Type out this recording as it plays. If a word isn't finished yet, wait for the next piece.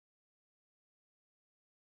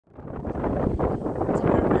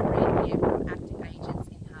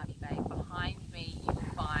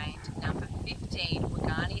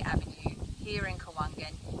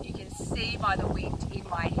see by the wind in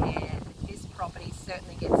my hand, this property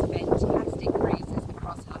certainly gets fantastic breezes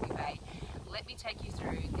across Hervey Bay. Let me take you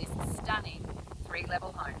through this stunning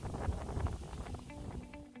 3-level home.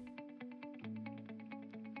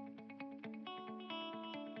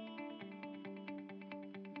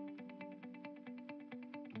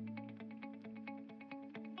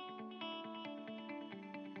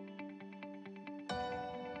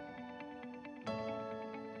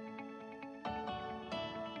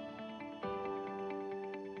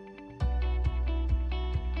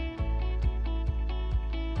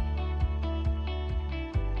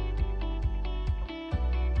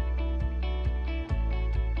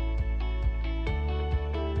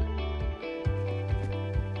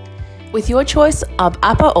 With your choice of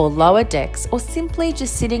upper or lower decks, or simply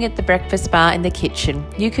just sitting at the breakfast bar in the kitchen,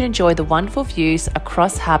 you can enjoy the wonderful views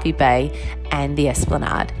across Hervey Bay and the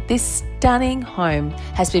Esplanade. This stunning home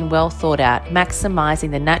has been well thought out,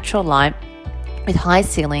 maximising the natural light with high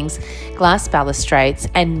ceilings, glass balustrades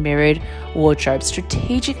and mirrored wardrobes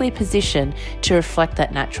strategically positioned to reflect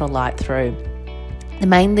that natural light through. The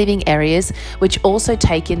main living areas, which also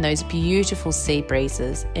take in those beautiful sea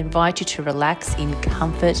breezes, invite you to relax in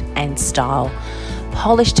comfort and style.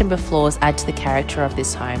 Polished timber floors add to the character of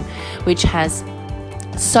this home, which has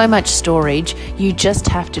so much storage, you just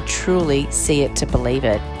have to truly see it to believe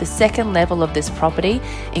it. The second level of this property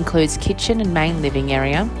includes kitchen and main living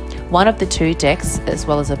area, one of the 2 decks, as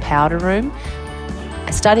well as a powder room,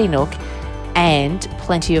 a study nook, and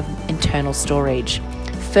plenty of internal storage.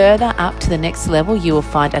 Further up to the next level, you will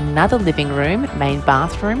find another living room, main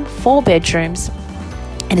bathroom, 4 bedrooms,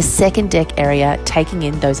 and a second deck area taking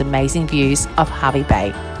in those amazing views of Hervey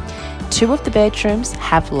Bay. 2 of the bedrooms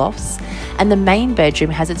have lofts, and the main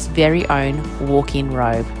bedroom has its very own walk-in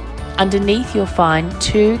robe. Underneath, you'll find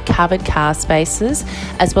 2 covered car spaces,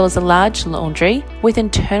 as well as a large laundry with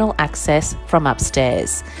internal access from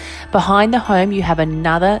upstairs. Behind the home, you have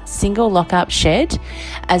another single lock-up shed,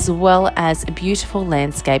 as well as beautiful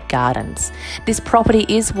landscape gardens. This property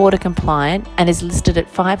is water compliant and is listed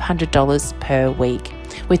at $500 per week.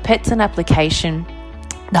 With pets on application,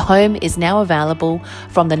 the home is now available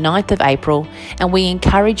from the 9th of April, and we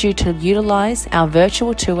encourage you to utilise our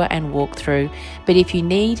virtual tour and walkthrough, but if you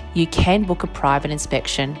need, you can book a private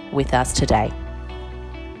inspection with us today.